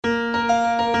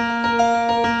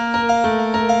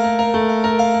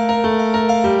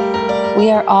We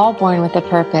are all born with a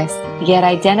purpose, yet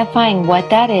identifying what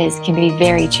that is can be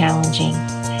very challenging.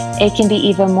 It can be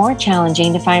even more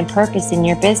challenging to find purpose in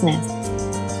your business.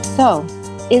 So,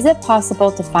 is it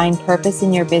possible to find purpose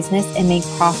in your business and make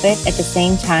profit at the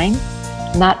same time?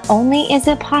 Not only is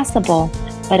it possible,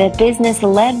 but a business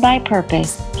led by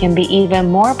purpose can be even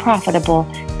more profitable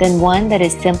than one that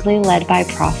is simply led by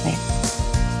profit.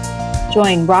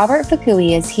 Join Robert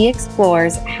Fukui as he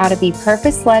explores how to be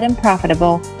purpose-led and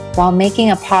profitable while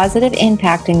making a positive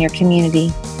impact in your community.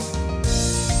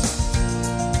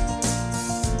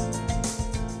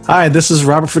 Hi, this is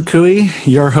Robert Fukui,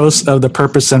 your host of the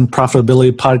Purpose and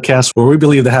Profitability Podcast, where we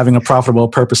believe that having a profitable,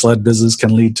 purpose-led business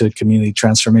can lead to community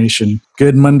transformation.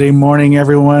 Good Monday morning,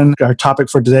 everyone. Our topic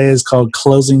for today is called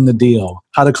Closing the Deal.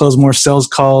 How to close more sales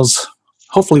calls,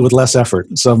 hopefully with less effort.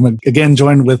 So I'm again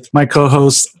joined with my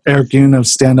co-host, Eric Yoon of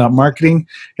Standout Marketing.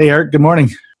 Hey, Eric, good morning.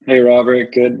 Hey,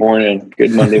 Robert. Good morning. Good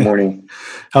Monday morning.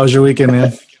 How was your weekend,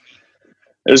 man?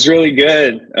 It was really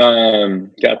good.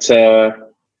 Got to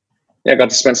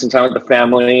spend some time with the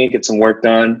family, get some work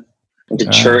done. Went to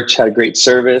church, had a great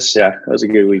service. Yeah, it was a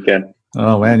good weekend.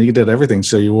 Oh, man, you did everything.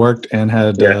 So you worked and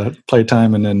had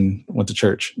playtime and then went to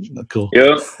church. Cool.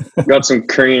 Yep. Got some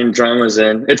Korean dramas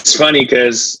in. It's funny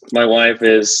because my wife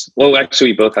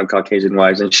actually we both have Caucasian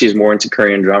wives, and she's more into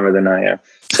Korean drama than I am.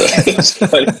 So it's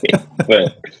funny.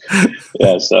 But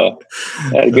yeah, so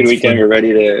had a good weekend. Funny. We're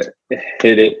ready to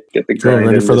hit it, get the grind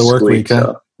ready for the work week.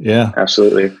 Huh? So, yeah,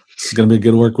 absolutely. It's going to be a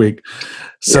good work week.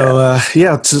 So,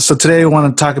 so today I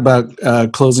want to talk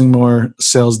about closing more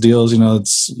sales deals.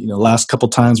 Last couple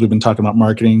times we've been talking about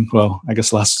marketing. Well, I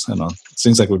guess it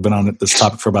seems like we've been on this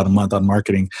topic for about a month on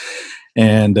marketing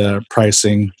and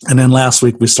pricing. And then last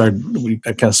week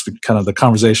the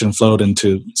conversation flowed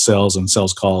into sales and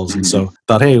sales calls. Mm-hmm. And so I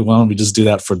thought, hey, why don't we just do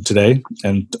that for today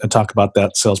and talk about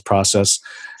that sales process?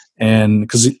 And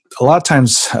because a lot of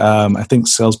times I think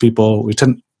salespeople, we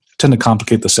tend to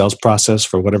complicate the sales process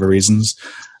for whatever reasons,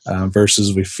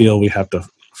 versus we feel we have to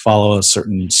follow a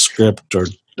certain script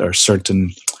or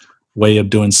certain way of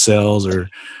doing sales or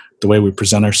the way we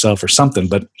present ourselves or something.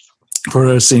 But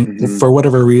for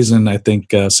whatever reason, I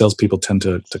think salespeople tend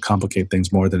to complicate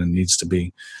things more than it needs to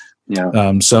be.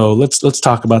 Yeah. So let's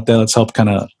talk about that. Let's help kind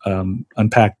of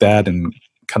unpack that and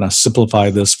kind of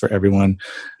simplify this for everyone,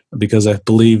 because I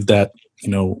believe that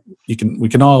we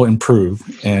can all improve.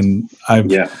 And I've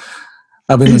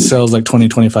been in sales like 20,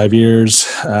 25 years.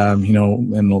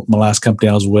 In my last company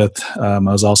I was with, I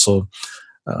was also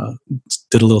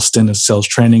did a little stint in sales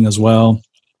training as well.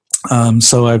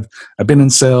 So I've been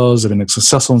in sales. I've been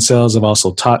successful in sales. I've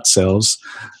also taught sales.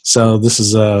 So this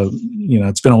is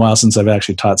it's been a while since I've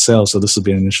actually taught sales. So this will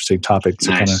be an interesting topic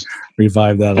to kind of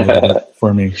revive that a little bit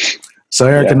for me. So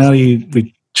Eric, I know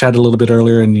we chatted a little bit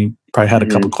earlier, and you probably had a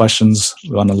couple questions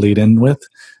we want to lead in with.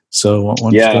 So why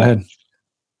don't you go ahead?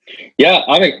 Yeah,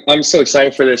 I'm so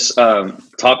excited for this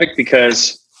topic,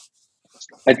 because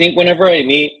I think whenever I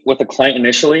meet with a client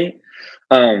initially,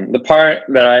 the part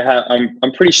that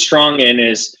I'm pretty strong in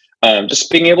is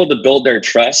just being able to build their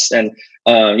trust and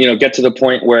get to the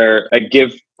point where I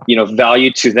give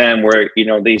value to them, where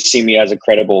they see me as a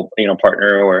credible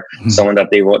partner or someone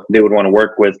that they would want to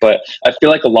work with. But I feel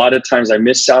like a lot of times I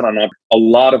miss out on a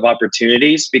lot of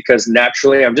opportunities because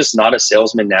naturally I'm just not a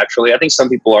salesman. Naturally, I think some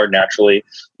people are naturally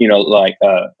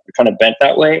kind of bent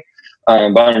that way,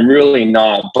 but I'm really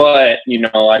not. But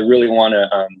I really want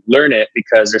to learn it,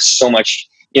 because there's so much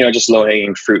just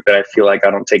low-hanging fruit that I feel like I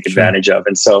don't take advantage of.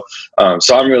 And so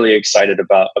I'm really excited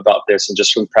about this, and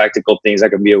just some practical things I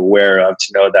can be aware of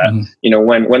to know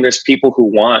that, when there's people who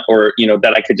want, or,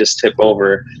 that I could just tip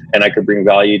over and I could bring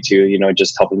value to,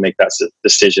 just helping make that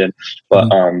decision. But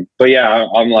yeah,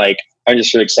 I'm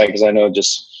just really excited, because I know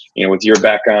just, with your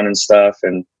background and stuff,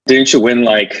 and didn't you win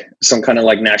like some kind of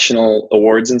like national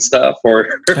awards and stuff, or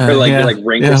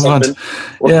rank or something?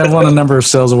 I've won a number of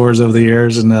sales awards over the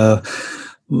years, and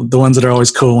the ones that are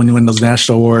always cool when you win those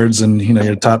national awards, and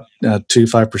you're top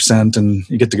 5%, and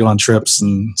you get to go on trips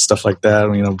and stuff like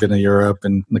that. Been to Europe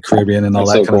and the Caribbean and all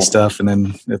that kind of stuff, and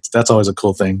then that's always a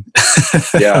cool thing.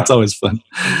 Yeah, it's always fun.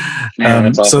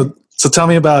 Man, awesome. So tell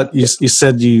me about you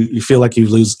said you feel like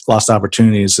you've lost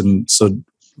opportunities, and so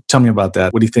tell me about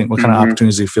that. What do you think? What kind of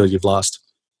opportunities do you feel you've lost?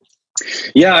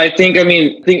 Yeah, I think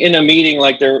in a meeting,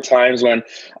 like there were times when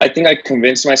I think I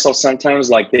convinced myself sometimes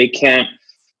like they can't.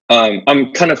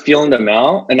 I'm kind of feeling them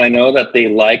out, and I know that they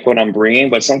like what I'm bringing,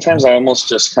 but sometimes I almost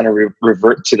just kind of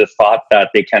revert to the thought that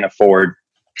they can't afford,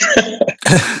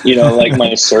 like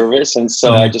my service. And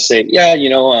so I just say,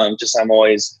 I'm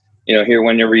always here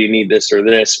whenever you need this or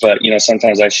this, but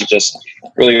sometimes I should just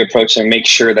really approach and make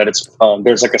sure that it's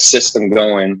there's like a system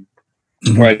going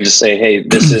where I just say, hey,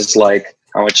 this is like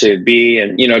how it should be,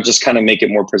 and just kind of make it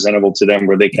more presentable to them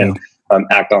where they can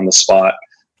act on the spot.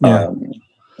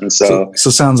 And so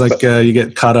sounds like you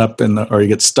get caught up or you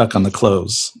get stuck on the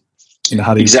close.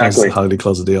 How do you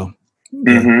close the deal?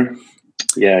 Mm-hmm.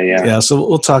 Yeah. So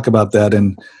we'll talk about that.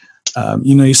 And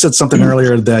you said something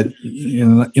earlier that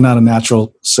you're not a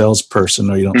natural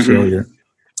salesperson, or you don't feel you're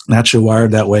naturally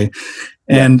wired that way.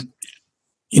 And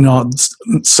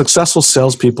successful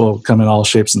salespeople come in all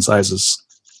shapes and sizes.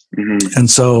 Mm-hmm. And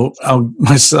so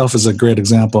myself is a great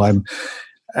example.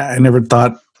 I never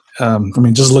thought.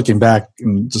 Just looking back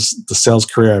and just the sales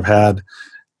career I've had,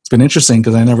 it's been interesting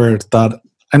because I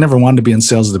never wanted to be in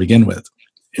sales to begin with.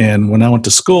 And when I went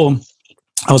to school,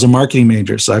 I was a marketing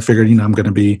major. So I figured, I'm going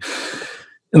to be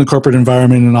in the corporate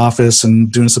environment in an office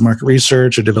and doing some market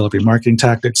research or developing marketing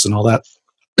tactics and all that.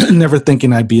 Never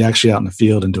thinking I'd be actually out in the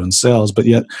field and doing sales. But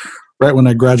yet, right when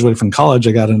I graduated from college,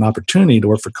 I got an opportunity to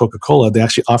work for Coca-Cola. They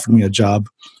actually offered me a job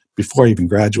before I even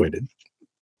graduated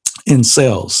in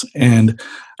sales. And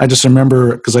I just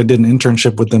remember, because I did an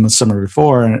internship with them the summer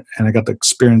before, and I got to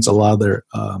experience a lot of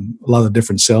the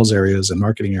different sales areas and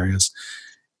marketing areas.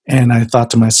 And I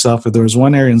thought to myself, if there was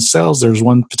one area in sales, there's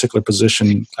one particular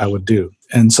position I would do.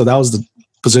 And so that was the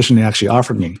position they actually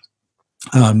offered me,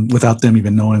 without them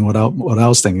even knowing what I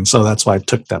was thinking. So that's why I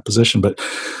took that position. But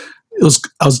I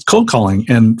was cold calling,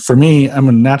 and for me, I'm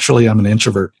an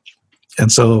introvert,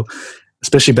 and so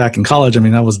especially back in college,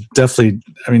 I was definitely,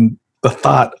 the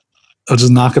thought of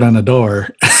just knocking on a door,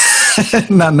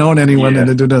 not knowing anyone, and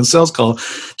then doing a sales call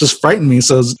just frightened me.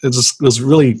 So it was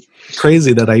really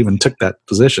crazy that I even took that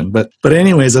position. But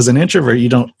anyways, as an introvert, you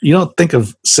don't think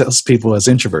of salespeople as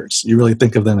introverts. You really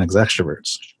think of them as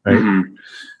extroverts, right? Mm-hmm.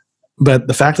 But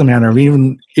the fact of the matter,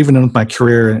 even with my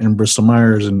career in Bristol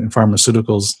Myers and in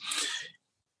pharmaceuticals,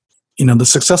 the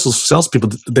successful salespeople,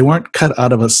 they weren't cut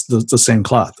out of us the same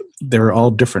cloth. They were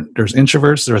all different. There's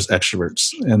introverts, there was extroverts,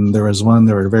 and there was one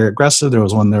that were very aggressive. There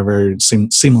was one that were very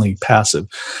seemingly passive.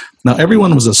 Now,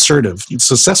 everyone was assertive.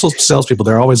 Successful salespeople,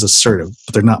 they're always assertive,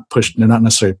 but they're not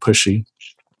necessarily pushy,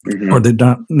 or they're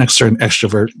not necessarily an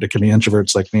extrovert. They can be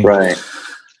introverts like me. Right.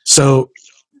 So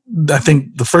I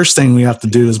think the first thing we have to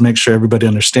do is make sure everybody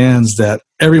understands that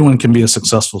everyone can be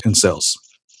successful in sales.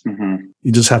 Mm-hmm.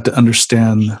 You just have to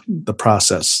understand the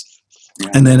process,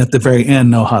 and then at the very end,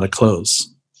 know how to close.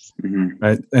 Mm-hmm.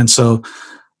 Right. And so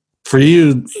for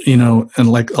you,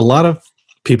 and like a lot of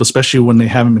people, especially when they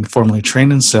haven't been formally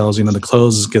trained in sales, the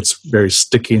close gets very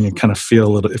sticky, and you kind of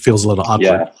it feels a little awkward.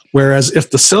 Yeah. Whereas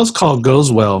if the sales call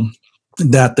goes well,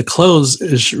 that the close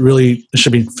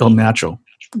should be felt natural.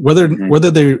 Whether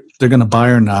they're going to buy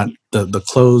or not, the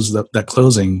close, that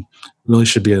closing really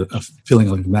should be a feeling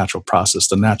like a natural process,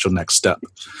 the natural next step.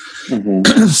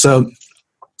 Mm-hmm.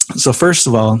 So first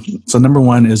of all, number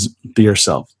one is be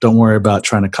yourself. Don't worry about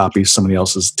trying to copy somebody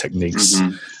else's techniques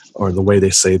or the way they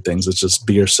say things. It's just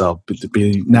be yourself.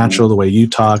 Be natural, the way you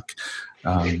talk,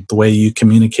 the way you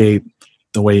communicate,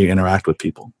 the way you interact with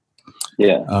people.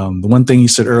 Yeah. The one thing you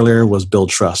said earlier was build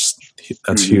trust.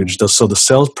 That's huge. So the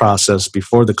sales process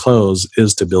before the close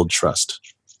is to build trust.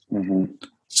 Mm-hmm.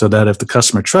 So that if the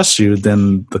customer trusts you,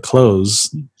 then the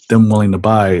close, them willing to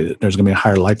buy, there's going to be a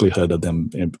higher likelihood of them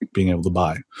being able to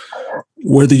buy.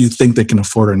 Whether you think they can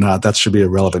afford it or not, that should be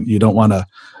irrelevant. You don't want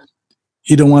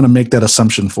to make that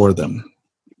assumption for them.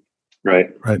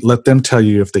 Right. Let them tell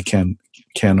you if they can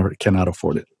or cannot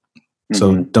afford it. Mm-hmm.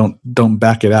 So don't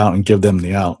back it out and give them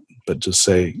the out, but just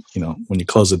say, when you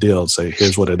close the deal, say,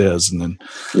 here's what it is, and then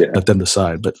let them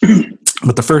decide. But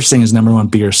the first thing is, number one,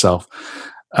 be yourself.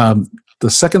 The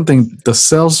second thing, the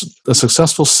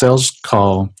successful sales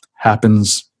call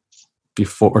happens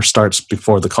starts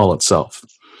before the call itself.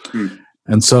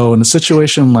 And so in a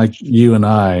situation like you and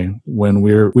I, when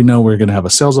we know we're going to have a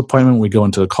sales appointment, we go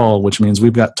into the call, which means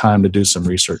we've got time to do some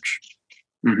research.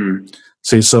 Mm-hmm.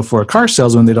 So for a car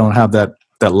salesman, they don't have that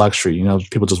luxury.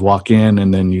 People just walk in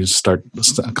and then you start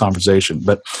a conversation.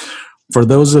 But for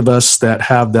those of us that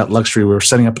have that luxury, we're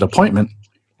setting up an appointment,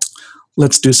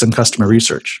 let's do some customer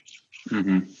research.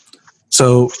 Mm-hmm.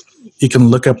 So you can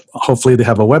look up, hopefully they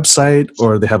have a website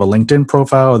or they have a LinkedIn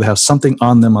profile or they have something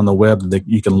on them on the web that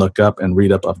you can look up and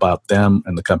read up about them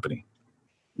and the company.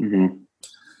 Mm-hmm.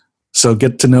 So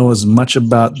get to know as much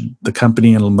about the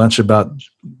company and much about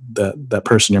that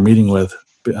person you're meeting with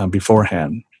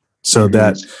beforehand, so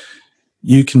that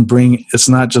you can it's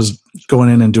not just going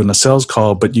in and doing a sales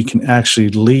call, but you can actually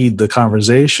lead the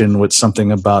conversation with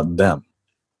something about them.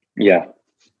 Yeah.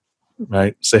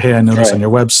 right? Say, hey, I noticed on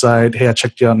your website. Hey, I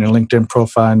checked you out on your LinkedIn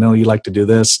profile. I know you like to do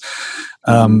this.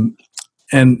 And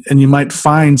you might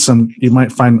find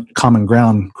common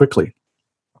ground quickly.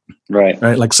 Right.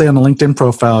 Like say on the LinkedIn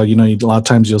profile, a lot of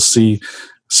times you'll see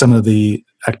some of the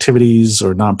activities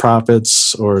or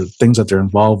nonprofits or things that they're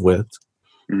involved with,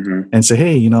 and say,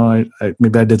 hey,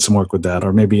 maybe I did some work with that,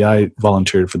 or maybe I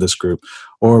volunteered for this group,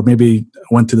 or maybe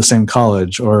went to the same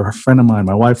college, or a friend of mine,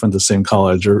 my wife went to the same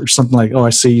college, or something like, oh, I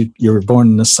see you were born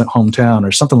in this hometown,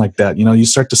 or something like that. You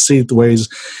start to see the ways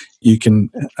you can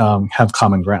have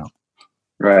common ground.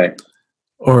 Right.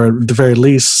 Or at the very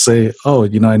least say, oh,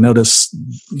 I noticed,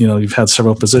 you've had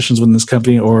several positions within this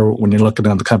company, or when you're looking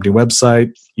at the company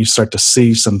website, you start to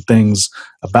see some things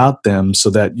about them so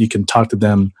that you can talk to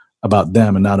them about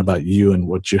them and not about you and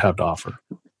what you have to offer.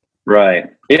 Right.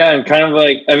 Yeah. And kind of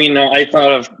like, I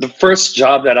thought of the first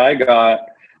job that I got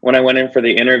when I went in for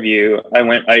the interview.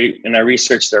 I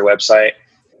researched their website,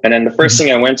 and then the first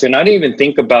thing I went to, and I didn't even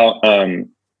think about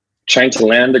trying to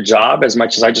land the job as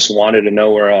much as I just wanted to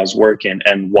know where I was working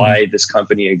and why this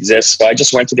company exists. So I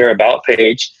just went to their about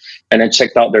page and then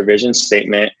checked out their vision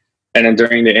statement. And then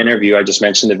during the interview, I just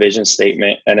mentioned the vision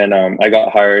statement, and then I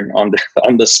got hired on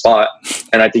the spot.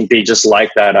 And I think they just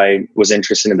liked that I was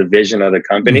interested in the vision of the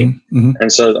company. And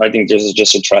so I think there's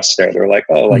just a trust there. They're like,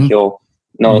 oh, like you'll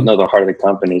know the heart of the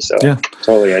company. So yeah,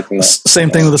 totally. I think same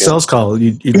thing with the sales call.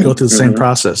 You go through the same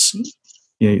process.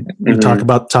 You talk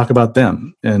about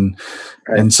them, and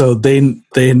so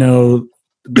they know.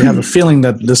 They have a feeling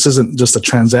that this isn't just a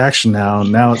transaction now.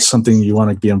 Now it's something you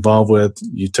want to be involved with.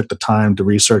 You took the time to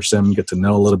research them, get to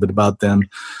know a little bit about them.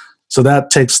 So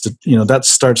that starts the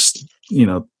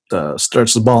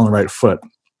ball on the right foot,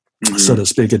 so to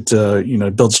speak. It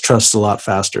builds trust a lot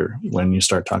faster when you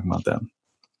start talking about them.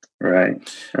 Right.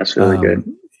 That's really good.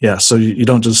 Yeah. So you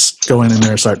don't just go in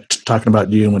there and start talking about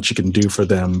you and what you can do for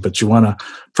them, but you want to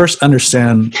first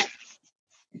understand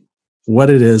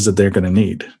what it is that they're going to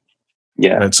need.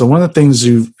 Yeah. Right. So one of the things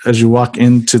as you walk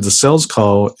into the sales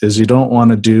call is you don't want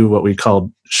to do what we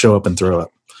call show up and throw up.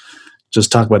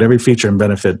 Just talk about every feature and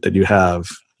benefit that you have,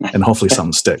 and hopefully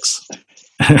something sticks.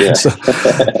 Yeah.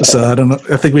 so I don't know.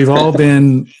 I think we've all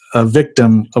been a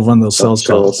victim of one of those sales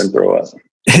calls. Show up and throw up.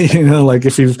 Like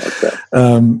if you've,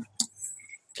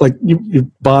 like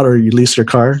you bought or you leased your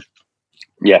car.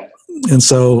 Yeah. And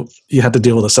so you had to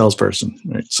deal with a salesperson,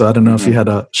 right? So I don't know if you had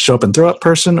a show up and throw up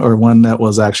person, or one that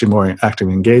was actually more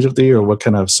actively engaged with you, or what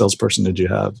kind of salesperson did you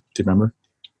have? Do you remember?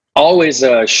 Always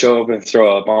show up and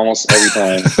throw up almost every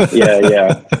time.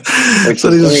 Yeah. Like,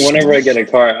 so whenever I get a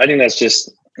car, I think that's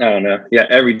just, I don't know. Yeah,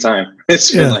 every time.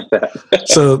 It's been like that.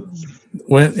 So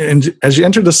as you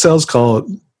enter the sales call,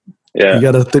 you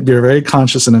got to be very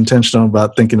conscious and intentional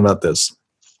about thinking about this.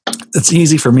 It's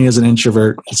easy for me as an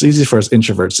introvert. It's easy for us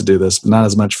introverts to do this, but not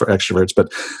as much for extroverts.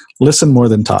 But listen more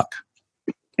than talk.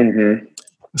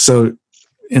 So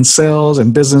in sales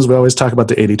and business, we always talk about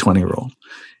the 80-20 rule.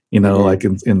 Like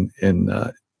in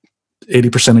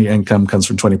 80% of your income comes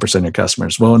from 20% of your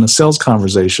customers. Well, in a sales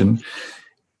conversation,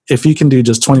 if you can do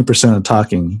just 20% of the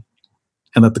talking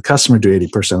and let the customer do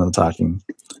 80% of the talking,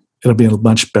 it'll be a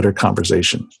much better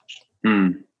conversation.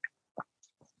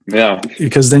 Yeah.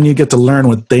 Because then you get to learn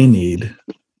what they need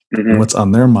and what's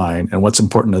on their mind and what's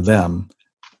important to them.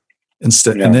 And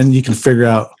then you can figure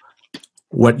out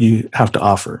what you have to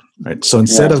offer, right? So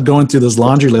instead of going through this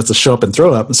laundry list to show up and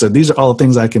throw up and say, these are all the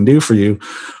things I can do for you.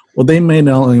 Well, they may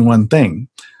know only one thing.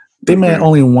 They may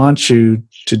only want you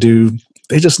to do,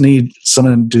 they just need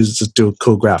someone to do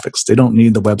cool graphics. They don't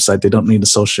need the website. They don't need the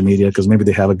social media because maybe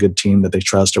they have a good team that they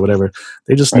trust or whatever.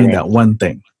 They just need that one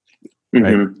thing,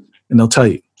 right? And they'll tell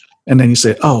you. And then you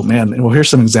say, oh man, well, here's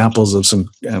some examples of some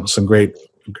great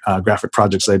graphic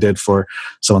projects I did for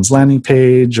someone's landing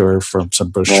page or for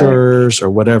some brochures or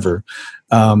whatever.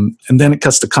 And then it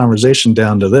cuts the conversation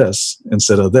down to this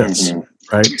instead of this,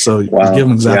 right? So you give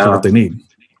them exactly what they need.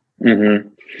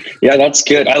 Yeah, that's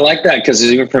good. I like that because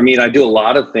even for me, I do a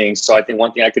lot of things. So I think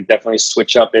one thing I could definitely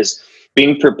switch up is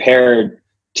being prepared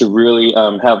to really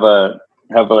have a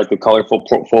colorful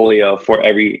portfolio for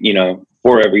every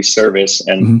service,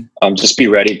 and just be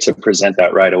ready to present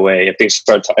that right away. If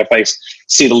I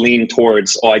see the lean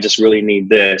towards, I just really need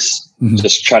this,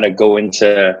 just try to go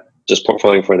into just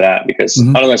portfolio for that, because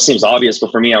I don't know, it seems obvious,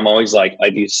 but for me, I'm always like,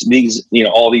 I do these,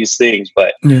 all these things,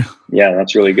 but yeah,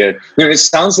 that's really good. It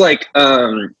sounds like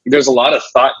there's a lot of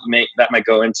thought that might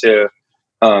go into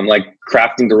like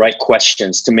crafting the right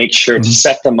questions to make sure to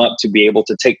set them up to be able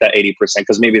to take that 80%,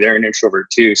 because maybe they're an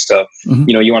introvert too. So,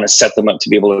 you want to set them up to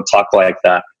be able to talk like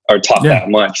that or talk that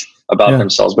much. about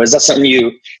themselves. But is that something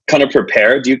you kind of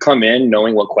prepare? Do you come in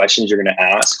knowing what questions you're going to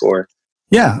ask, or?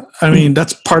 Yeah, I mean,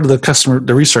 that's part of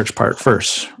the research part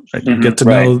first. Right? You get to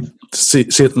know,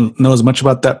 know as much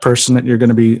about that person that you're going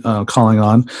to be calling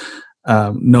on,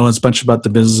 know as much about the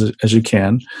business as you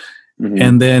can.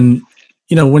 And then,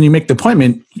 when you make the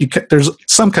appointment, there's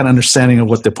some kind of understanding of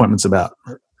what the appointment's about.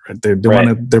 Right?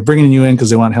 They're bringing you in because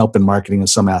they want help in marketing in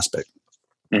some aspect.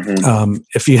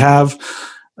 If you have,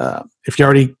 if you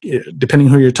already, depending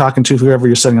who you're talking to, whoever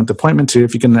you're setting up the appointment to,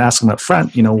 if you can ask them up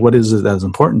front, what is it that's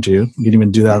important to you? You can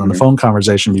even do that on the phone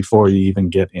conversation before you even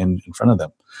get in front of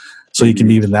them. So you can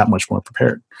be even that much more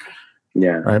prepared.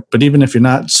 Yeah. Right. But even if you're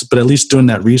not, but at least doing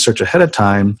that research ahead of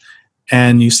time,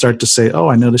 and you start to say, oh,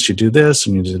 I noticed you do this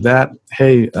and you do that.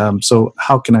 Hey, so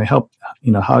how can I help?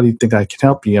 How do you think I can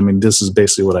help you? I mean, this is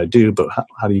basically what I do, but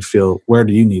how do you feel? Where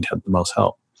do you need the most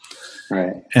help?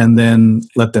 Right. And then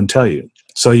let them tell you.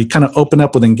 So you kind of open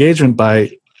up with engagement by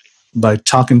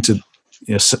talking to,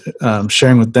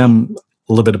 sharing with them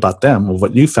a little bit about them, or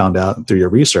what you found out through your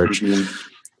research.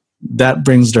 That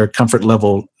brings their comfort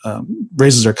level,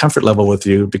 raises their comfort level with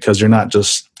you, because you're not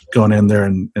just going in there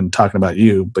and talking about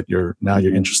you, but you're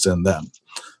interested in them.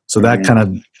 So that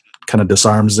kind of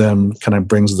disarms them, kind of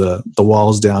brings the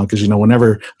walls down, because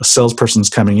whenever a salesperson's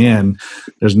coming in,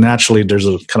 there's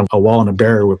a kind of a wall and a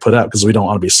barrier we put up because we don't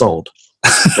want to be sold.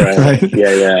 Right?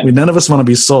 Yeah. None of us want to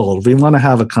be sold. We want to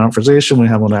have a conversation. We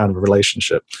want to have a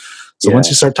relationship. So once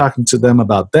you start talking to them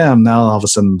about them, now all of a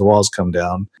sudden the walls come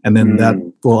down, and then that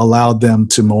will allow them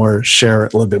to share a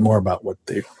little bit more about what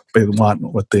they want,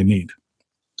 what they need.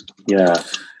 Yeah.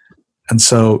 And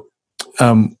so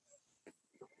the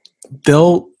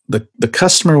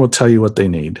customer will tell you what they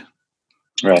need.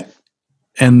 Right.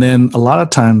 And then a lot of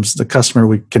times the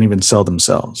customer can even sell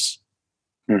themselves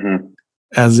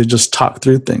as they just talk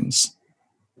through things.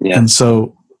 Yeah. And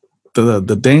so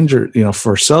the danger,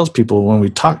 for salespeople, when we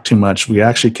talk too much, we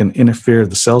actually can interfere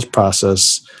the sales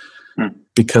process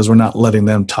because we're not letting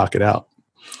them talk it out.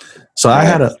 So I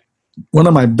had one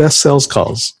of my best sales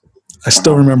calls. I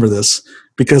still remember this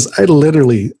because I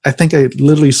think I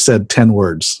literally said 10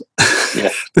 words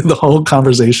in the whole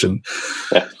conversation.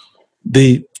 Yeah.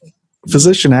 The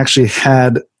physician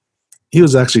he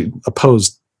was actually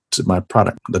opposed to my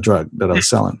product, the drug that I was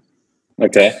selling.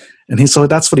 Okay. And so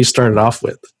that's what he started off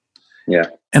with. Yeah.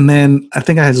 And then I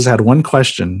think I just had one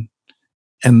question,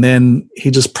 and then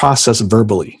he just processed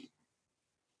verbally.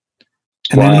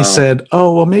 And then he said,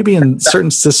 oh, well, maybe in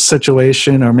this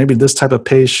situation, or maybe this type of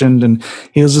patient. And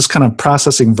he was just kind of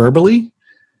processing verbally.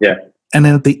 Yeah. And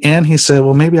then at the end, he said,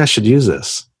 well, maybe I should use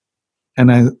this. And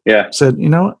I said,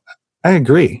 I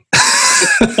agree.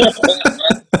 What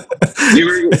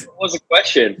was the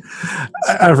question?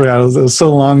 I forgot. It was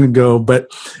so long ago.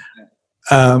 But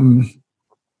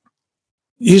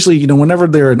usually, whenever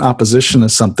they're in opposition to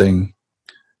something,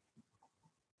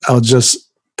 I'll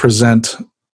just present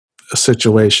a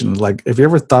situation. Like, have you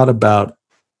ever thought about,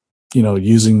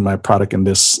 using my product in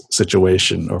this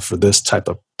situation, or for this type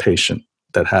of patient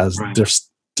that has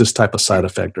this type of side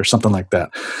effect, or something like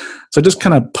that? So just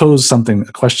kind of pose a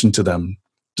question to them,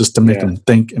 just to make them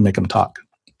think and make them talk.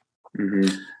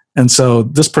 And so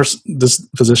this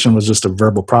physician was just a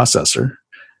verbal processor.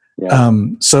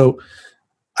 So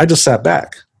I just sat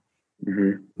back.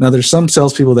 Now there's some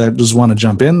salespeople that just want to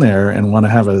jump in there and want to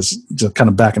have a kind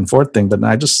of back and forth thing, but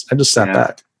I just sat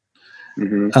back.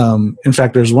 In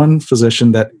fact, there's one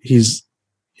physician that he's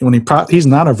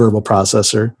not a verbal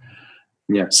processor,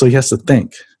 so he has to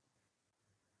think.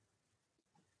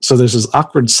 So there's this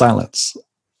awkward silence.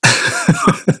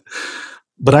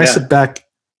 But I sit back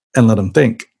and let him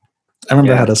think. I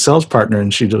remember I had a sales partner,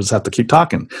 and she just had to keep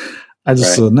talking. I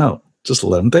just said, no, just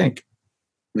let him think.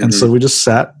 And so we just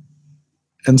sat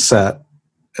and sat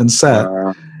and sat,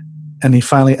 and he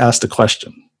finally asked a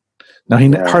question. Now,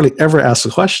 he hardly ever asks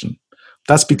a question.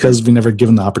 That's because we never give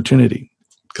him the opportunity,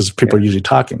 because people are usually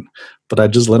talking. But I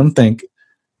just let him think,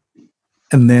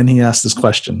 and then he asked this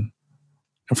question.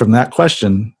 And from that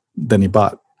question, then he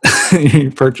bought. He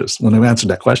purchased when he answered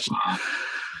that question.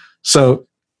 So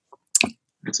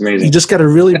it's amazing. You just got to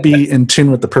really be in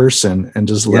tune with the person, and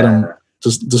just let them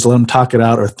just let them talk it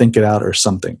out, or think it out, or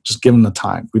something. Just give them the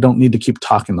time. We don't need to keep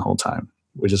talking the whole time.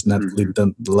 We just let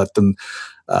them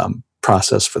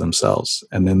process for themselves,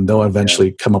 and then they'll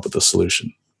eventually come up with a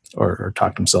solution, or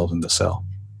talk themselves into sell.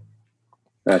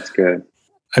 That's good.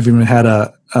 I've even had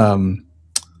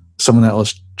someone that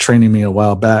was training me a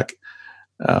while back,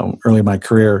 early in my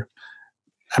career.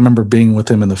 I remember being with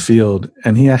him in the field,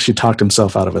 and he actually talked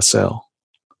himself out of a sale.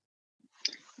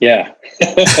 Yeah.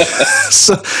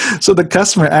 So the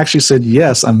customer actually said,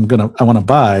 yes, I want to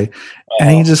buy.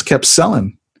 And he just kept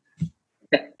selling.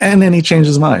 And then he changed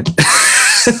his mind.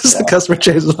 The customer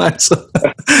changed his mind. So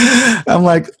I'm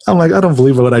like, I don't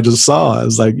believe what I just saw. I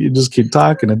was like, you just keep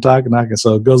talking and talking.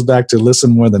 So it goes back to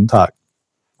listen more than talk.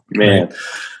 Man. Right?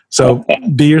 So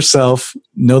be yourself,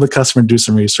 know the customer, do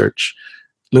some research,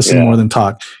 listen more than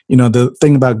talk. The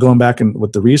thing about going back and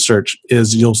with the research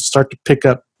is you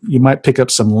might pick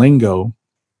up some lingo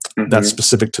that's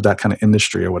specific to that kind of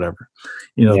industry or whatever.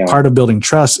 Part of building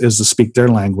trust is to speak their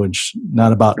language,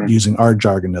 not about using our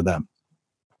jargon to them.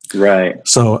 Right.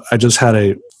 So I just had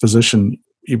a physician,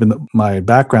 even though my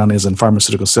background is in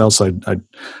pharmaceutical sales, so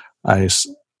I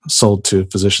sold to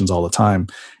physicians all the time.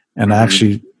 And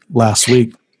actually last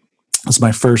week was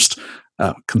my first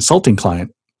consulting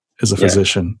client is a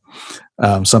physician.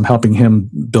 So I'm helping him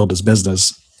build his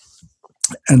business.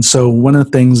 And so one of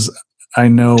the things I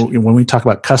know when we talk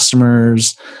about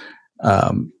customers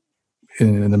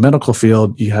in the medical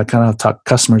field, you kind of talk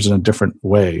customers in a different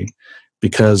way,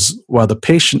 because while the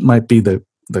patient might be the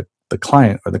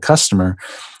client or the customer,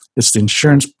 it's the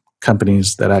insurance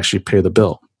companies that actually pay the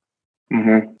bill.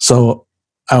 So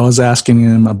I was asking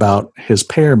him about his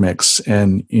payer mix,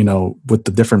 and with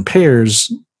the different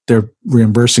payers, they're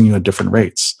reimbursing you at different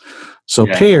rates. So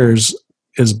payers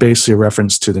is basically a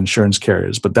reference to the insurance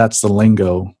carriers, but that's the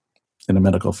lingo in the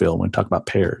medical field when we talk about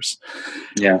payers.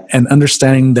 Yeah. And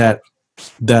understanding that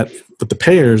with the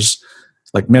payers,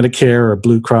 like Medicare or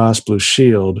Blue Cross, Blue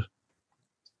Shield,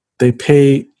 they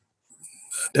pay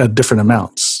at different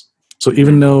amounts. So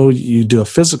even though you do a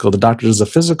physical, the doctor does a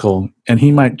physical, and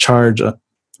he might charge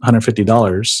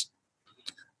 $150,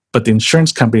 but the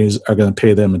insurance companies are going to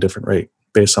pay them a different rate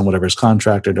based on whatever is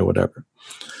contracted or whatever.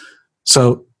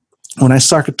 So when I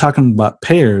started talking about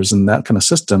payers and that kind of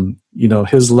system,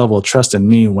 his level of trust in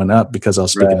me went up because I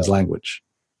was speaking his language.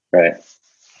 Right.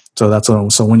 So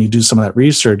so when you do some of that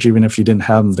research, even if you didn't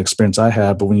have the experience I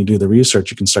had, but when you do the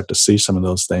research, you can start to see some of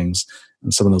those things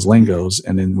and some of those lingos.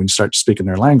 And then when you start speaking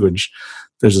their language,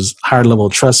 there's this higher level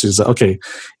of trust. Is that, okay,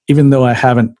 even though I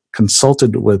haven't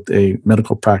consulted with a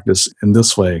medical practice in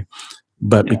this way,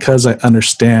 but because I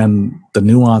understand the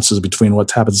nuances between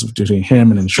what happens between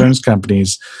him and insurance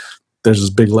companies, there's this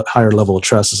big higher level of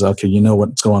trust. Is okay, you know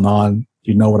what's going on,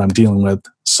 you know what I'm dealing with.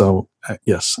 So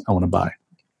yes, I want to buy.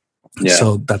 Yeah.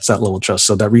 So that's that level of trust.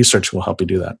 So that research will help you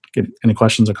do that. Any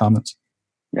questions or comments?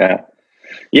 Yeah.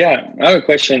 I have a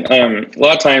question. A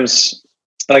lot of times,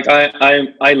 like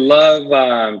I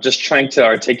love just trying to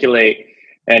articulate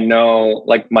and know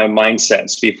like my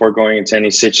mindsets before going into any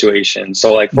situation.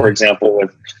 So like, for example,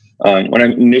 with when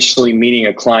I'm initially meeting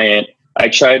a client, I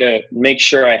try to make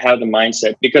sure I have the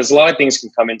mindset, because a lot of things can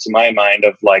come into my mind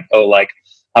of like, oh, like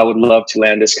I would love to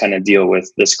land this kind of deal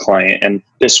with this client and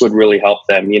this would really help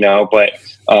them, but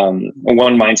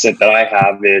one mindset that I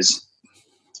have is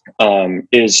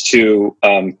to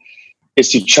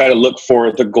try to look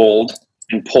for the gold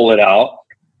and pull it out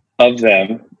of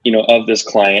them, of this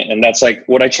client. And that's like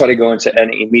what I try to go into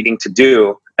any meeting to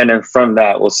do. And then from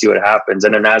that, we'll see what happens.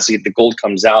 And then as the gold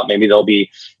comes out, maybe they'll be,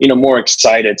 more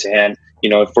excited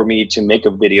for me to make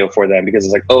a video for them, because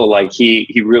it's like, oh, like he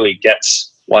really gets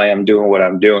why I'm doing what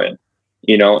I'm doing,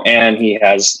 and he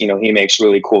has, he makes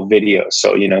really cool videos.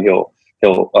 So, I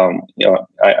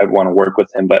want to work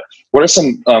with him. But what are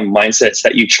some mindsets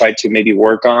that you try to maybe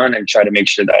work on and try to make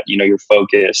sure that, you're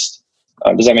focused?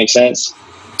 Does that make sense?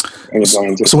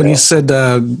 So when you said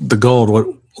the gold, what,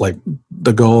 like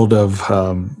the gold of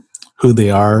who they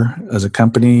are as a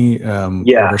company, what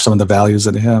are some of the values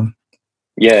that they have?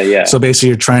 Yeah. So basically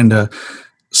you're trying to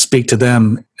speak to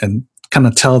them and kind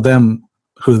of tell them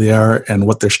who they are and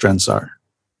what their strengths are.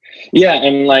 Yeah.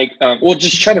 And like,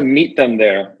 just try to meet them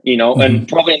there, and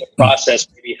probably in the process,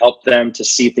 maybe help them to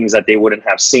see things that they wouldn't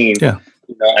have seen,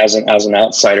 as an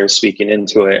outsider speaking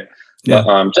into it. Yeah.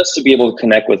 But, just to be able to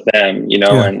connect with them,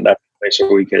 and that's a place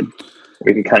where we could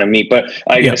kind of meet. But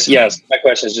I guess, yes, my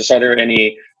question is just, are there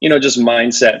any, just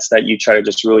mindsets that you try to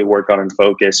just really work on and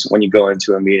focus when you go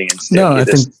into a meeting? And I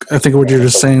think what you're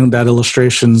just saying, that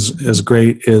illustrations is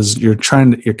great, is you're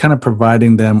kind of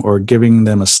providing them or giving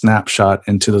them a snapshot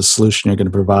into the solution you're going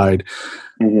to provide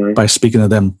by speaking to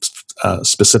them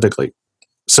specifically.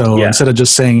 So instead of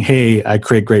just saying, hey, I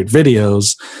create great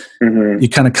videos, you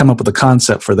kind of come up with a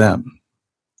concept for them.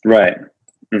 Right.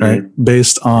 Right.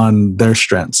 Based on their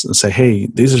strengths, and say, hey,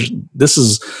 this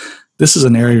is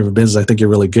an area of business I think you're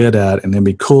really good at. And it'd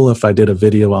be cool if I did a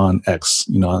video on X,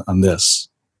 on this,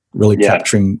 really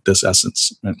capturing this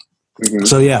essence. Right?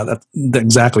 So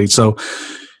exactly. So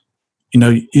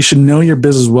you should know your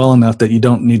business well enough that you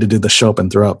don't need to do the show up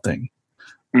and throw up thing.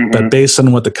 Mm-hmm. But based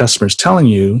on what the customer is telling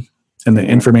you and the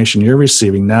information you're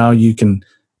receiving, now you can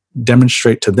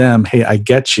demonstrate to them, hey, I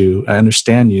get you, I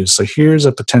understand you. So here's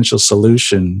a potential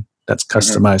solution that's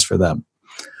customized for them.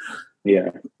 Yeah.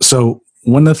 So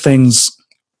one of the things,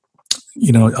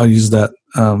 I'll use that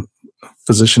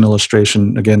physician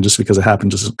illustration again, just because it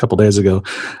happened just a couple days ago.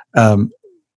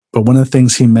 But one of the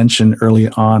things he mentioned early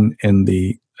on in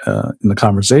the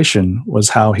conversation was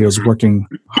how he was working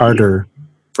harder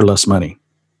for less money.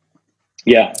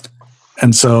 Yeah.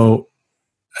 And so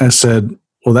I said,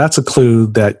 well, that's a clue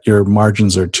that your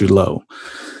margins are too low.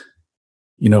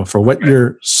 For what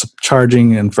you're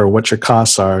charging and for what your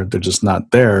costs are, they're just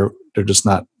not there. They're just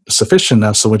not sufficient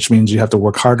enough. So which means you have to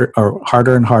work harder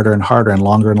and harder and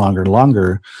longer and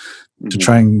longer to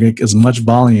try and make as much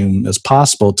volume as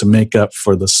possible to make up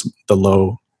for the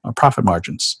low profit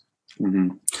margins. Mm-hmm.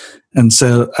 And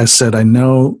so I said, I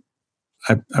know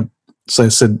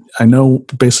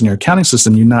based on your accounting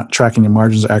system, you're not tracking your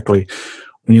margins accurately.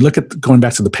 When you look at going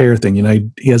back to the payer thing,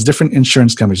 he has different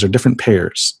insurance companies or different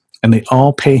payers, and they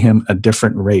all pay him a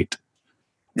different rate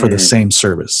for the same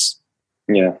service.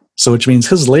 Yeah. So which means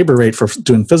his labor rate for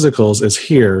doing physicals is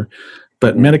here,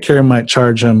 but Medicare might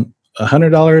charge him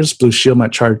 $100. Blue Shield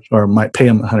might pay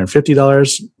him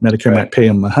 $150. Medicare might pay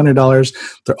him $100.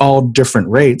 They're all different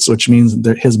rates, which means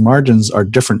that his margins are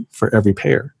different for every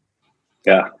payer.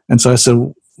 Yeah. And so I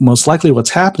said, most likely what's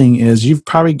happening is you've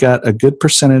probably got a good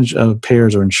percentage of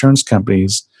payers or insurance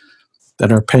companies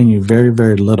that are paying you very,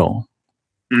 very little.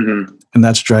 Mm-hmm. And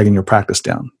that's dragging your practice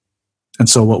down. And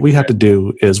so what we have to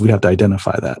do is we have to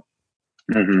identify that.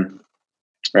 Mm-hmm.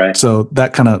 Right. So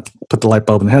that kind of put the light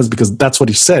bulb in the heads, because that's what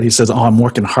he said. He says, I'm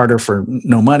working harder for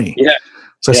no money. Yeah.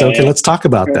 So I said, okay, let's talk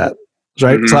about that.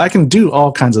 Right. Mm-hmm. So I can do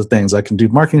all kinds of things. I can do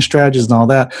marketing strategies and all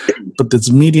that. But this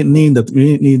immediate need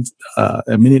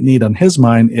on his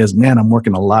mind is, man, I'm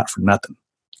working a lot for nothing.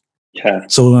 Yeah.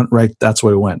 So we went right. That's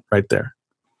where we went right there.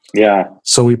 Yeah.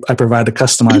 So I provided a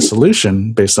customized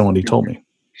solution based on what he told me.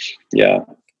 Yeah.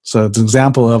 So it's an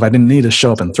example of, I didn't need to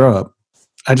show up and throw up.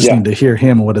 I just need to hear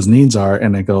him and what his needs are.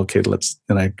 And I go, okay,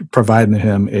 and I provide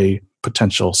him a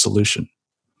potential solution.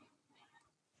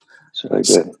 That's really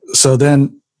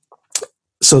good.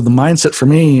 So the mindset for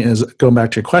me is, going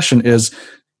back to your question, is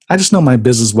I just know my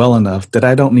business well enough that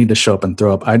I don't need to show up and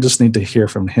throw up. I just need to hear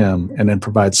from him and then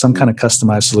provide some kind of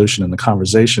customized solution in the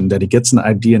conversation that he gets an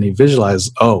idea and he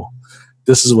visualizes, oh,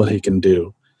 this is what he can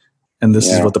do. And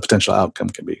this is what the potential outcome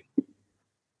can be.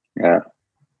 Yeah.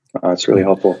 That's really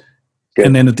helpful. Good.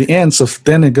 And then at the end, so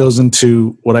then it goes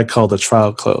into what I call the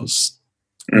trial close.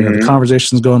 The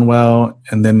conversation's going well.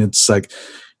 And then it's like,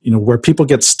 where people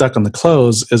get stuck on the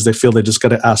close is they feel they just got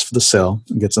to ask for the sale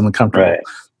and gets them comfortable. Right.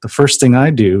 The first thing I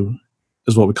do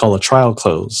is what we call a trial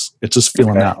close. It's just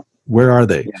feeling out. Where are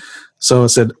they? Yeah. So I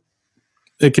said,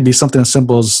 it could be something as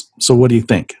simple as, so what do you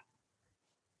think?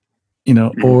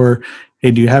 Or,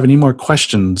 hey, do you have any more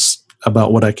questions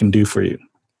about what I can do for you?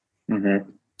 Mm-hmm.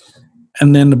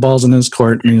 And then the ball's in his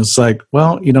court, and he's like,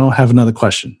 well, have another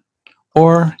question.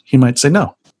 Or he might say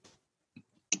no.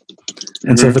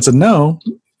 And so if it's a no,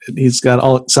 he's got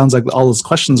it sounds like all his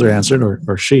questions are answered,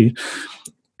 or she.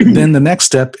 Then the next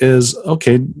step is,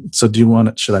 okay, so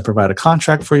should I provide a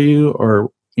contract for you?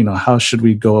 Or, how should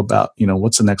we go about,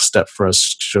 what's the next step for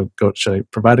us? Should I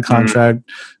provide a contract?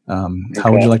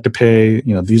 How would you like to pay?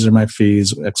 These are my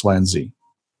fees, X, Y, and Z.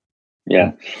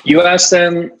 Yeah. You ask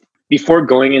them, before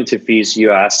going into fees,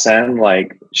 you ask them,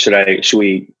 like, should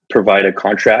we provide a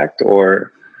contract,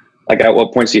 or like at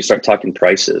what point do you start talking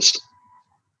prices?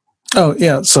 Oh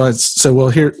yeah. So well,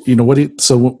 here,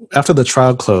 so after the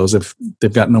trial close, if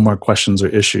they've got no more questions or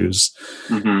issues,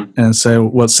 and say,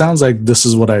 well, it sounds like this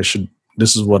is what I should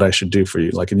do for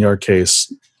you. Like in your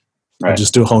case, right.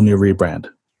 Just do a whole new rebrand.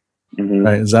 Mm-hmm.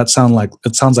 Right? Does that sound like,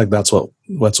 it sounds like that's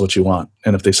what you want?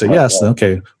 And if they say yes, then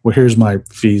okay, well, here's my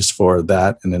fees for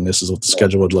that. And then this is what the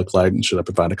schedule would look like. And should I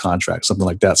provide a contract? Something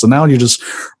like that. So now you're just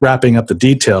wrapping up the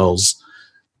details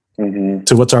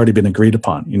to what's already been agreed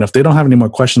upon. If they don't have any more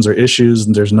questions or issues,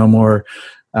 and there's no more,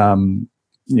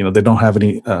 they don't have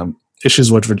any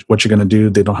issues with what you're going to do,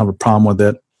 they don't have a problem with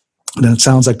it, then it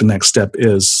sounds like the next step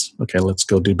is, okay, let's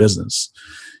go do business.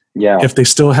 Yeah. If they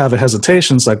still have a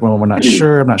hesitation, it's like, well, we're not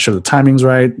sure. I'm not sure the timing's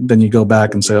right. Then you go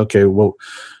back and say, okay, well,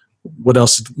 what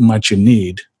else might you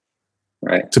need,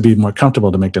 right, to be more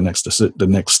comfortable to make the next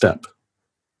step?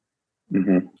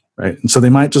 Mm-hmm. Right. And so they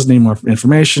might just need more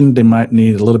information. They might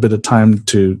need a little bit of time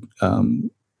to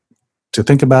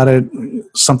think about it,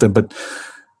 something. But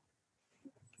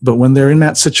But when they're in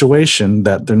that situation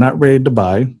that they're not ready to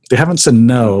buy, they haven't said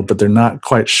no, but they're not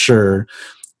quite sure.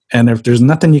 And if there's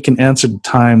nothing you can answer at the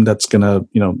time that's going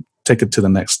to, take it to the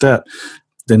next step,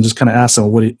 then just kind of ask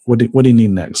them, what do you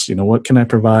need next? What can I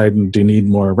provide? And do you need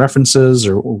more references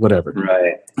or whatever?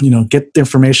 Right. Get the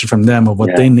information from them of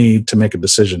what they need to make a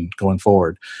decision going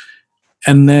forward.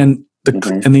 And then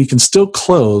and then you can still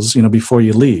close, before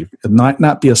you leave. It might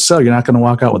not be a sale. You're not going to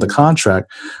walk out with a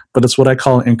contract, but it's what I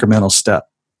call an incremental step,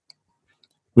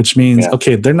 which means,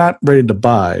 okay, they're not ready to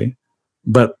buy,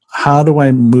 but how do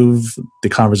I move the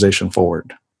conversation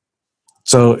forward?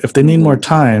 So if they need more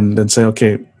time, then say,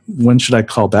 okay, when should I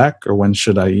call back, or when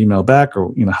should I email back, or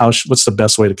what's the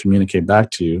best way to communicate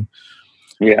back to you?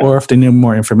 Yeah. Or if they need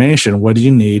more information, what do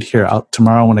you need here out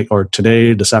tomorrow or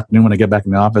today, this afternoon when I get back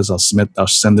in the office, I'll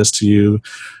send this to you,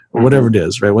 or whatever it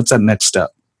is, right? What's that next step?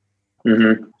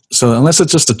 Mm-hmm. So unless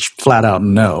it's just a flat out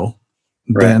no,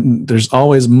 then there's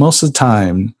always, most of the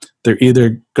time, they're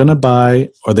either going to buy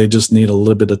or they just need a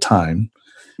little bit of time.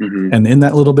 Mm-hmm. And in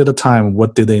that little bit of time,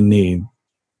 what do they need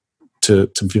to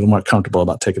feel more comfortable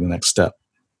about taking the next step?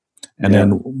 And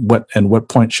then what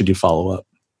point should you follow up?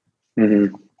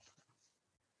 Mm-hmm.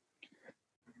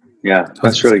 Yeah,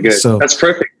 that's really good. So, that's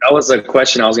perfect. That was a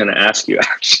question I was going to ask you,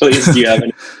 actually. Do you have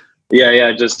any?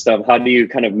 Just how do you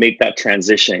kind of make that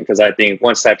transition? Because I think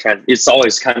once that it's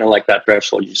always kind of like that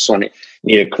threshold you just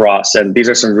need to cross. And these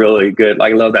are some really good. I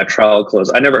love that trial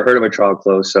close. I never heard of a trial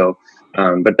close, so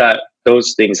but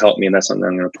those things help me, and that's something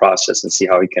I'm going to process and see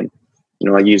how we can,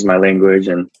 I use my language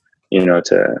and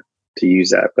to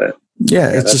use that. But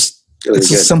it's just. Really it's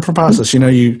good. A simple process,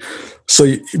 So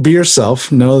you be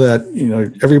yourself. Know that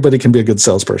everybody can be a good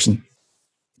salesperson.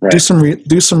 Right.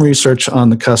 Do some research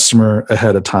on the customer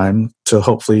ahead of time to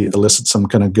hopefully elicit some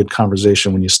kind of good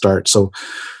conversation when you start. So,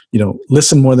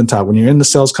 listen more than talk. When you're in the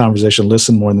sales conversation,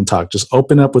 listen more than talk. Just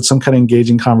open up with some kind of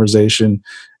engaging conversation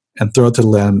and throw it to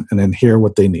them, and then hear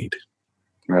what they need.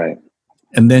 Right.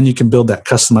 And then you can build that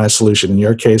customized solution. In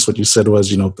your case, what you said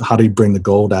was, how do you bring the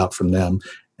gold out from them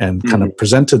and kind of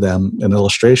present to them an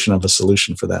illustration of a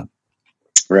solution for them.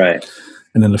 Right.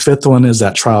 And then the fifth one is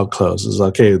that trial close. Is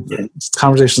okay, the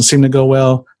conversations seem to go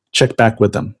well. Check back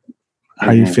with them. How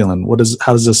are you feeling?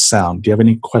 How does this sound? Do you have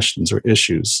any questions or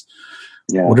issues?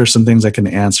 Yeah. What are some things I can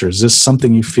answer? Is this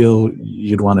something you feel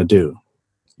you'd want to do?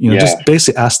 Just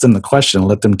basically ask them the question and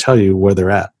let them tell you where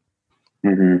they're at.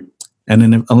 Mm-hmm. And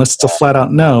then unless it's a flat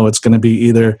out no, it's going to be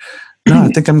either, no, I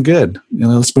think I'm good.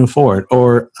 Let's move forward.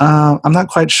 Or I'm not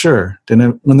quite sure.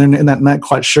 Then when they're in that not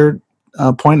quite sure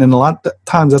point, and a lot of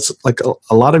times that's like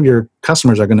a lot of your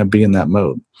customers are going to be in that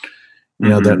mode.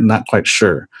 They're not quite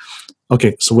sure.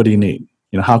 Okay, so what do you need?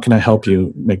 How can I help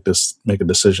you make a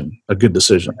decision, a good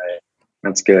decision? Right.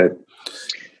 That's good.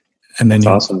 And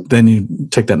then you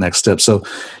take that next step. So,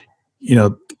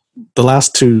 the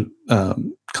last two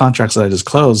contracts that I just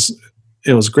closed,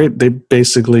 it was great. They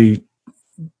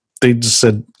just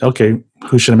said, okay,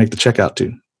 who should I make the check out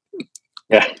to?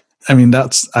 Yeah. I mean,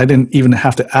 I didn't even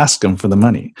have to ask him for the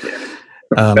money.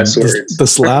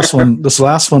 This last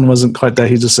one wasn't quite that.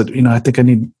 He just said, I think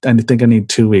I need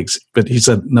 2 weeks, but he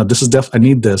said, no, this is I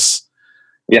need this.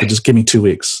 Yeah. But just give me 2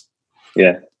 weeks.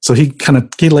 Yeah. So he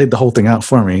laid the whole thing out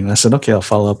for me. And I said, okay, I'll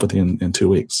follow up with you in 2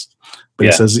 weeks. But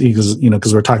he says,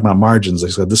 because we're talking about margins, he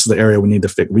said, this is the area we need to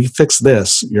fix. We fix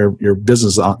this, your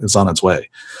business is on its way.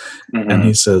 Mm-hmm. And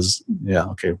he says, yeah,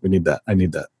 okay, we need that. I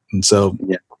need that. And so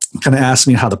kind of asked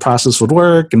me how the process would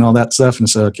work and all that stuff. And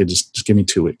said, okay, just give me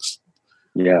 2 weeks.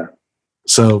 Yeah.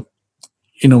 So,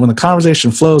 when the conversation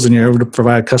flows and you're able to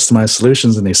provide customized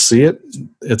solutions and they see it,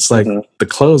 it's like the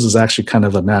close is actually kind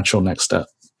of a natural next step.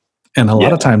 And a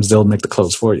lot of times they'll make the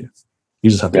close for you. You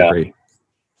just have to agree.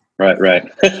 Right.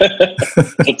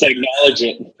 Just acknowledge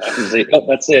it. Say, oh,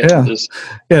 that's it.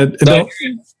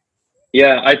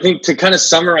 Yeah. I think to kind of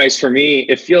summarize for me,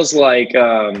 it feels like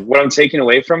what I'm taking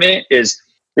away from it is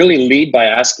really lead by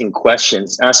asking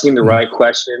the right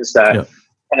questions that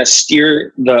kind of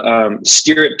steer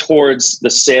it towards the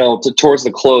sale, towards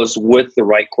the close with the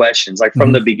right questions. Like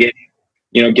from the beginning,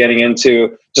 getting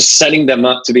into just setting them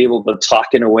up to be able to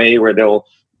talk in a way where they'll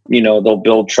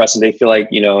build trust and they feel like,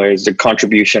 there's a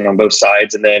contribution on both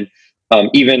sides. And then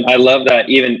I love that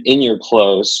even in your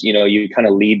close, you kind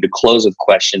of lead the close with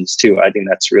questions too. I think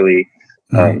that's really,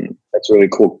 that's a really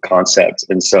cool concept.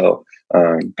 And so,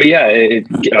 but yeah, it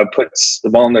puts the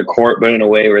ball in their court, but in a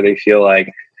way where they feel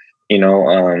like,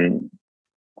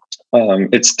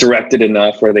 it's directed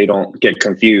enough where they don't get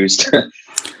confused.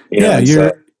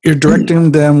 You're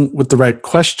directing them with the right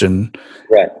question,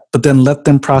 right? But then let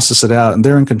them process it out, and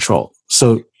they're in control.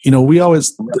 So we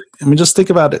always, just think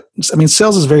about it.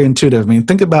 Sales is very intuitive.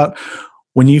 Think about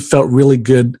when you felt really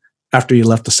good after you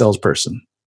left the salesperson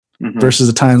versus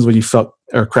the times when you felt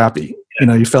crappy.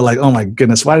 You felt like, oh my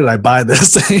goodness, why did I buy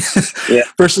this?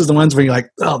 Versus the ones where you're like,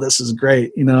 oh, this is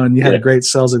great, and you had a great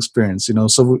sales experience,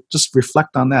 So just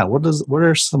reflect on that. What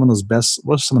are some of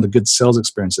the good sales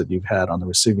experience that you've had on the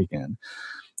receiving end?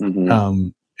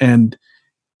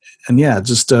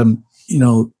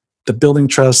 The building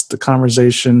trust, the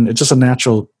conversation, it's just a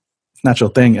natural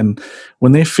thing. And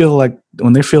when they feel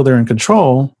they're in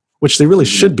control, which they really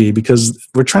should be, because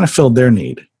we're trying to fill their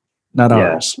need, not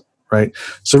ours. Right.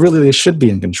 So really they should be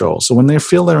in control. So when they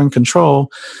feel they're in control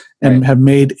and have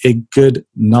made a good,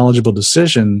 knowledgeable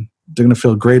decision, they're going to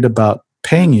feel great about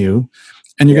paying you,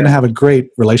 and you're going to have a great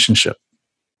relationship.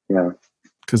 Yeah.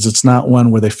 Because it's not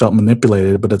one where they felt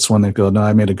manipulated, but it's one they go, no,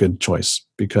 I made a good choice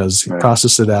because you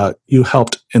processed it out. You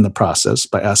helped in the process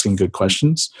by asking good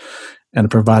questions and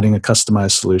providing a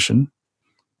customized solution.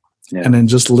 Yeah. And then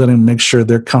just letting them make sure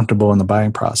they're comfortable in the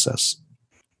buying process.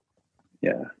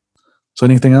 Yeah. So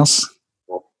anything else?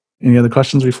 Any other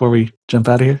questions before we jump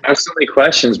out of here? I have so many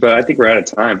questions, but I think we're out of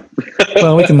time.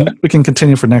 Well, we can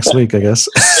continue for next week, I guess.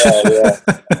 Yeah.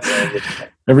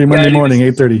 Every Monday morning,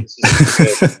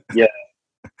 8:30. Yeah.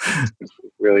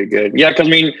 Really good. Yeah, because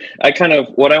I kind of,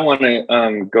 what I want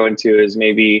to go into is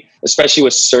maybe, especially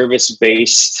with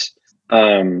service-based,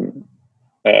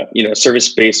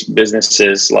 service-based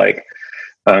businesses, like,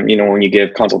 when you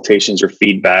give consultations or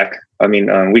feedback.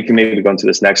 We can maybe go into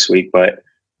this next week, but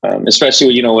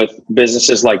especially, with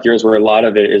businesses like yours, where a lot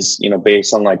of it is,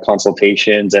 based on like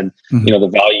consultations and, the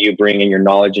value you bring and your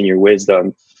knowledge and your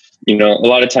wisdom. A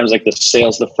lot of times, like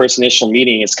the first initial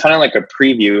meeting is kind of like a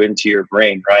preview into your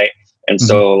brain, right? And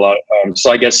so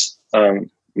so I guess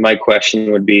my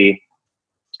question would be,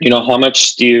 how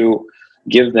much do you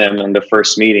give them in the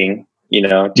first meeting?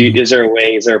 Is there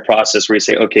a process where you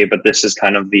say, okay, but this is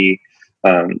kind of the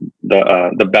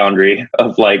boundary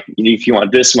of, like, if you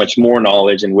want this much more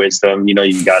knowledge and wisdom, you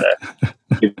gotta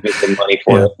give me some money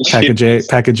for it.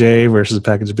 Package A versus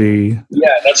package B.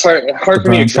 Yeah, that's hard for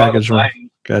me to draw the line.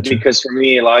 Gotcha. Because for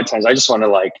me, a lot of times I just want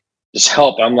to just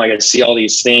help. I'm like, I see all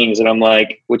these things and I'm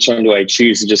like, which one do I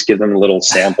choose to just give them a little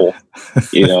sample? All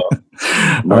right.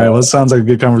 Well, it sounds like a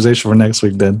good conversation for next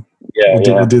week then. Yeah,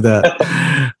 we'll do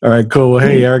that. All right, cool. Well,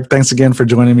 hey, Eric, thanks again for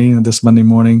joining me this Monday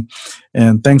morning.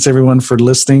 And thanks everyone for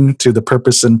listening to the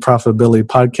Purpose and Profitability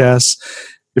podcast.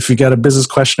 If you got a business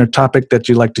question or topic that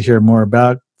you'd like to hear more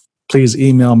about, please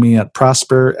email me at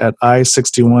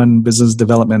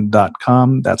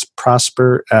prosper@i61businessdevelopment.com. That's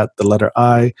prosper at the letter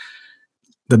I,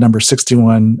 the number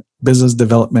 61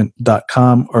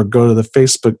 businessdevelopment.com, or go to the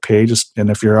Facebook page. And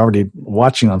if you're already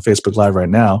watching on Facebook Live right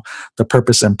now, the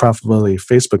Purpose and Profitability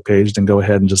Facebook page, then go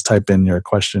ahead and just type in your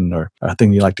question or a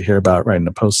thing you'd like to hear about right in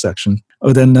the post section.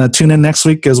 Then tune in next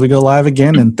week as we go live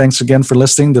again. And thanks again for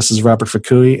listening. This is Robert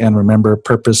Fukui. And remember,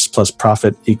 purpose plus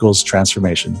profit equals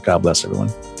transformation. God bless everyone.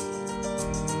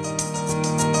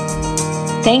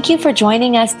 Thank you for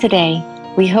joining us today.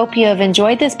 We hope you have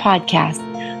enjoyed this podcast.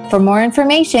 For more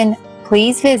information,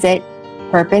 please visit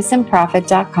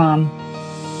purposeandprofit.com.